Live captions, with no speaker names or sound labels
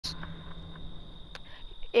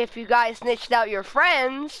if you guys snitched out your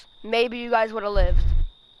friends, maybe you guys would have lived.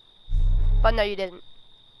 But no, you didn't.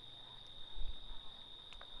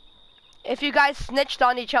 If you guys snitched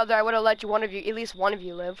on each other, I would have let you, at least one of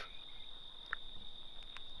you live.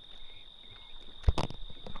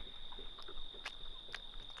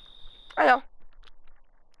 I know.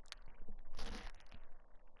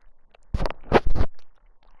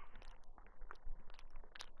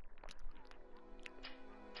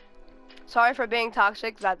 Sorry for being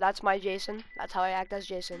toxic. That's my Jason. That's how I act as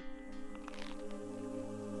Jason.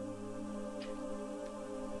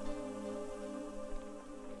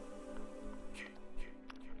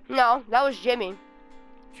 No, that was Jimmy.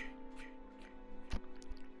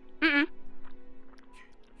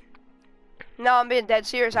 No, I'm being dead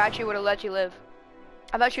serious. I actually would have let you live.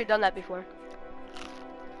 I've actually done that before.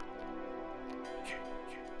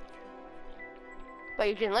 But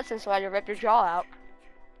you didn't listen, so I had to rip your jaw out.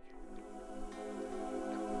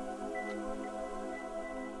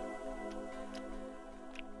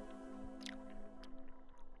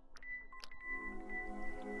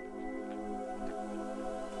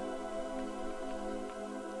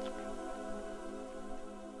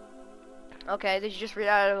 Okay, did you just read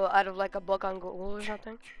out of like a book on Google or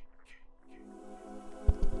something?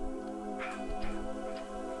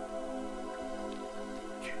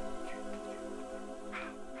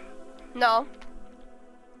 No.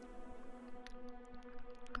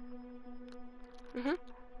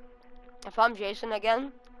 If I'm Jason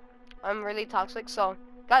again, I'm really toxic, so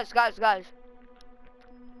guys.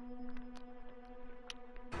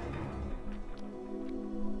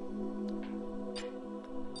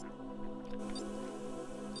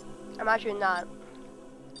 I'm actually not.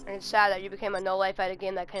 And it's sad that you became a no-life at a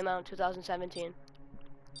game that came out in 2017.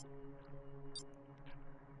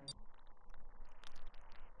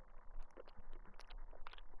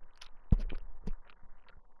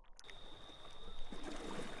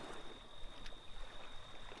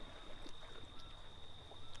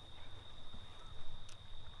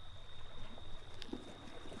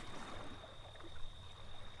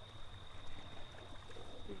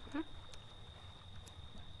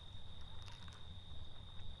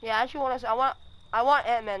 Yeah, I actually I want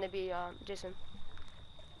Ant-Man to be Jason.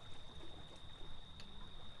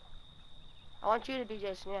 I want you to be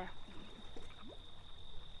Jason, yeah.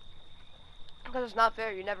 Because it's not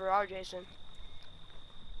fair, you never are Jason.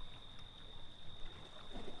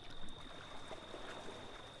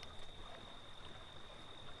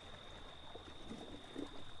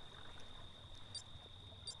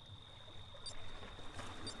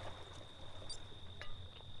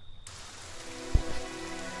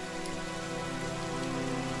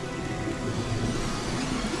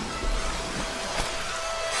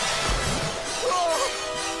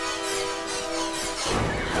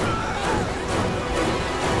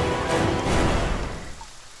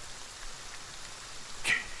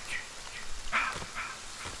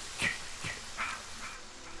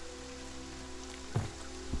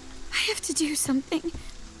 I have to do something.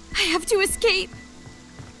 I have to escape.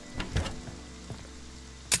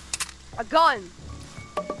 A gun!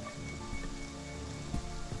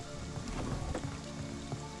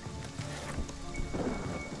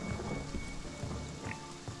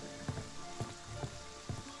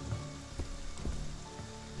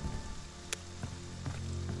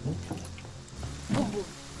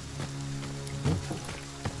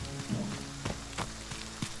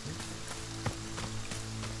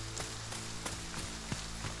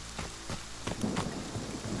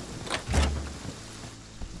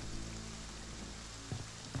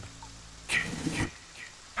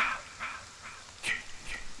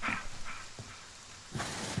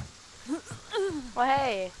 Oh,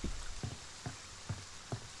 hey.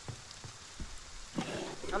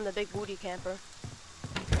 I'm the big booty camper.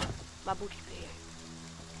 My booty's big.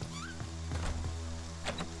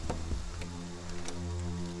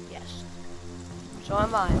 Yes. So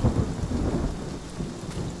am I.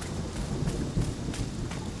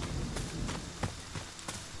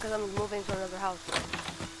 Because I'm moving to another house.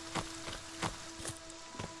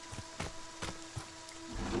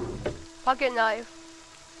 Pocket knife.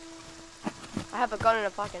 I have a gun and a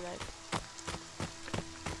pocket knife.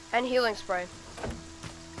 And healing spray.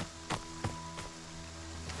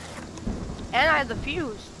 And I have the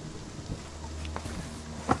fuse.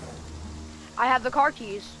 I have the car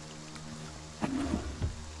keys.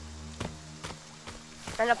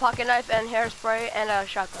 And a pocket knife and hairspray and a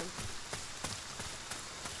shotgun.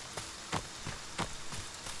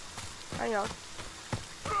 I know.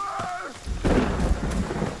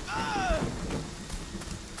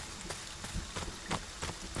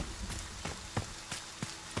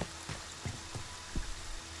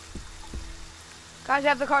 Guys, I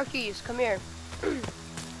have the car keys. Come here.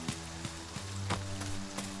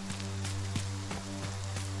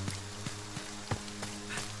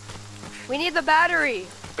 We need the battery.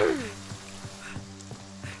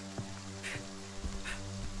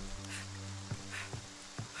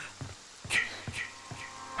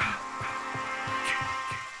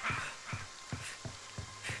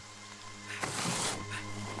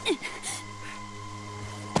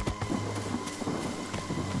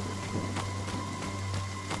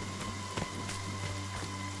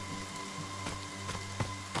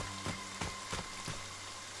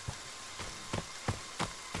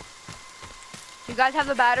 You guys have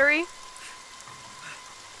the battery?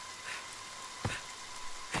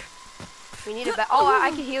 We need a oh, I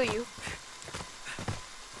can heal you.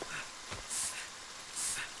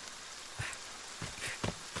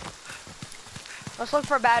 Let's look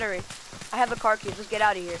for a battery. I have the car keys. Let's get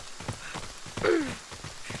out of here.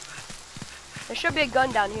 There should be a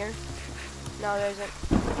gun down here. No, there isn't.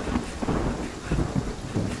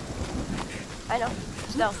 I know.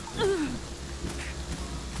 Still.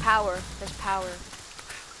 Power. There's power.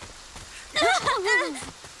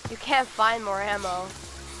 You can't find more ammo.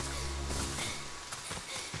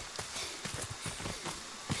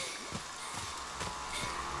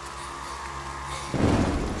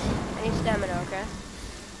 I need stamina, okay?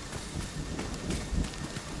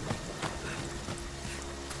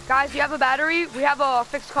 Guys, you have a battery? We have a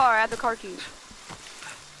fixed car. I have the car keys.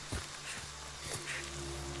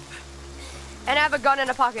 And I have a gun and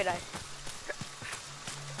a pocket knife.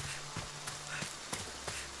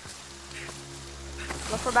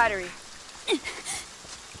 Look for battery.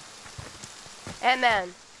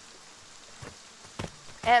 Ant-Man.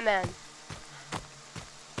 Ant-Man.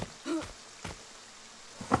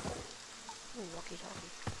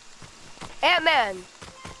 Walkie-talkie. Ant-Man!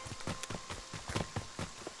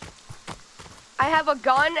 I have a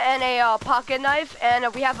gun and a pocket knife,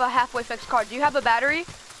 and we have a halfway fixed car. Do you have a battery?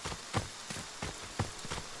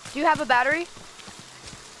 Do you have a battery?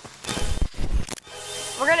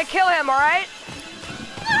 We're gonna kill him, alright?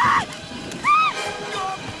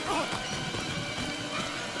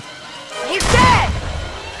 He's dead!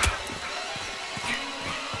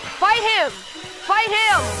 Fight him! Fight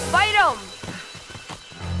him! Fight him!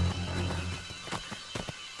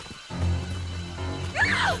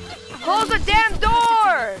 Close the damn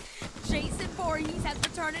door! Jason Voorhees has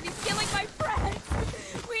returned and he's killing my friends!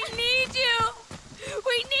 We need you!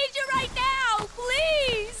 We need you right now!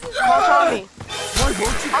 Please! Call Tommy.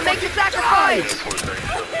 I'll make the sacrifice!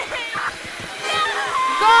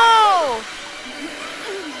 Go!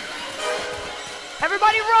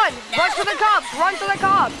 Everybody run! Run to the cops! Run to the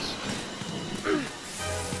cops!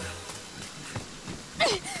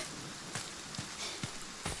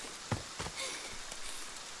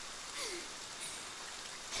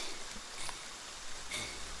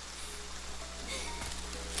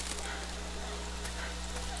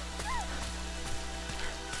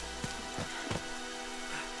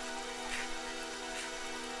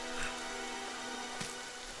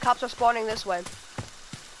 Cops are spawning this way.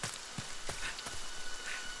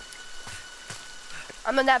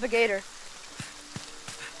 I'm a navigator.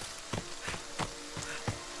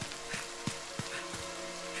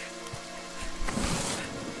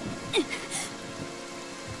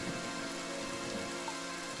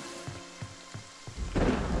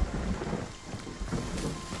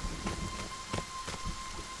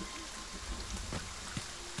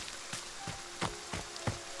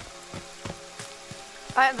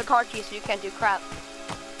 I have the car key, so you can't do crap.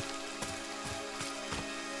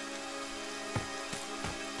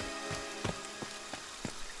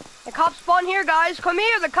 The cops spawn here, guys. Come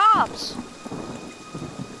here, the cops.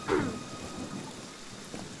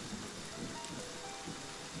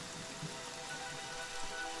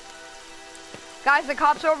 Guys, the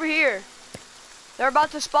cops are over here. They're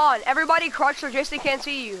about to spawn. Everybody crouch so Jason can't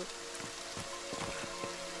see you.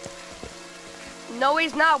 No,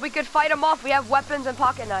 he's not. We could fight him off. We have weapons and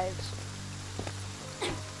pocket knives.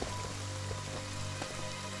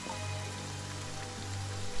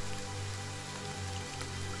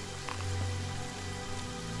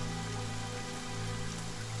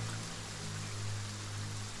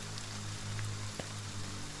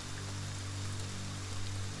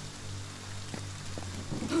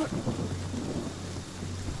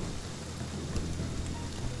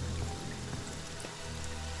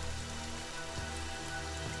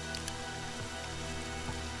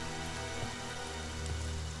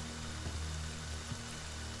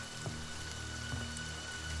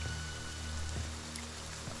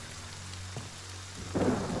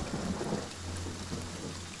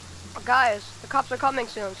 Guys, the cops are coming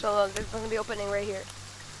soon, so there's gonna be opening right here.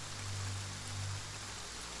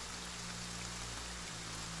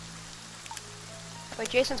 Wait,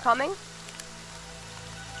 Jason's coming?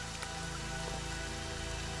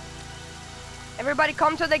 Everybody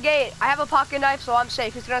come to the gate. I have a pocket knife, so I'm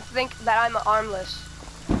safe. He's gonna think that I'm armless.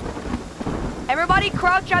 Everybody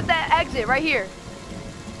crouch at the exit right here.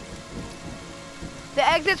 The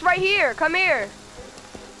exit's right here. Come here.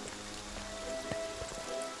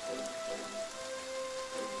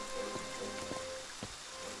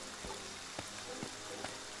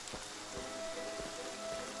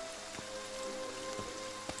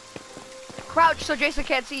 Crouch so Jason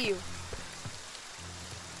can't see you.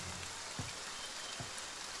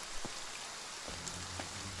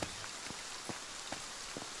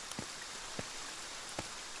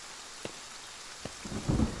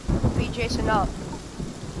 Beat Jason up.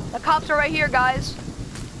 The cops are right here, guys.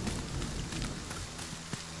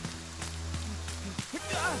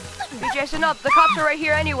 Beat Jason up. The cops are right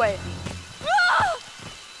here anyway.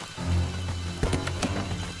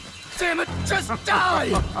 Damn it, just die!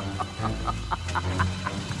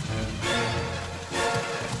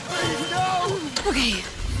 No! Okay.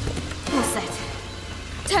 All set.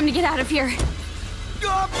 Time to get out of here.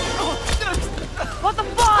 What the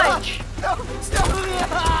fudge? No! Stop!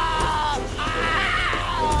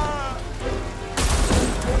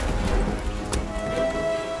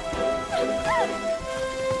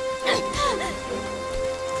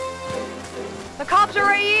 The cops are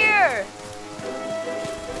right here.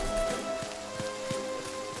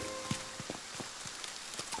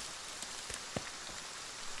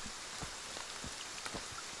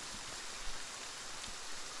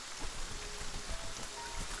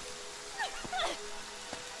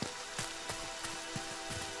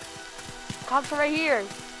 Cops are right here.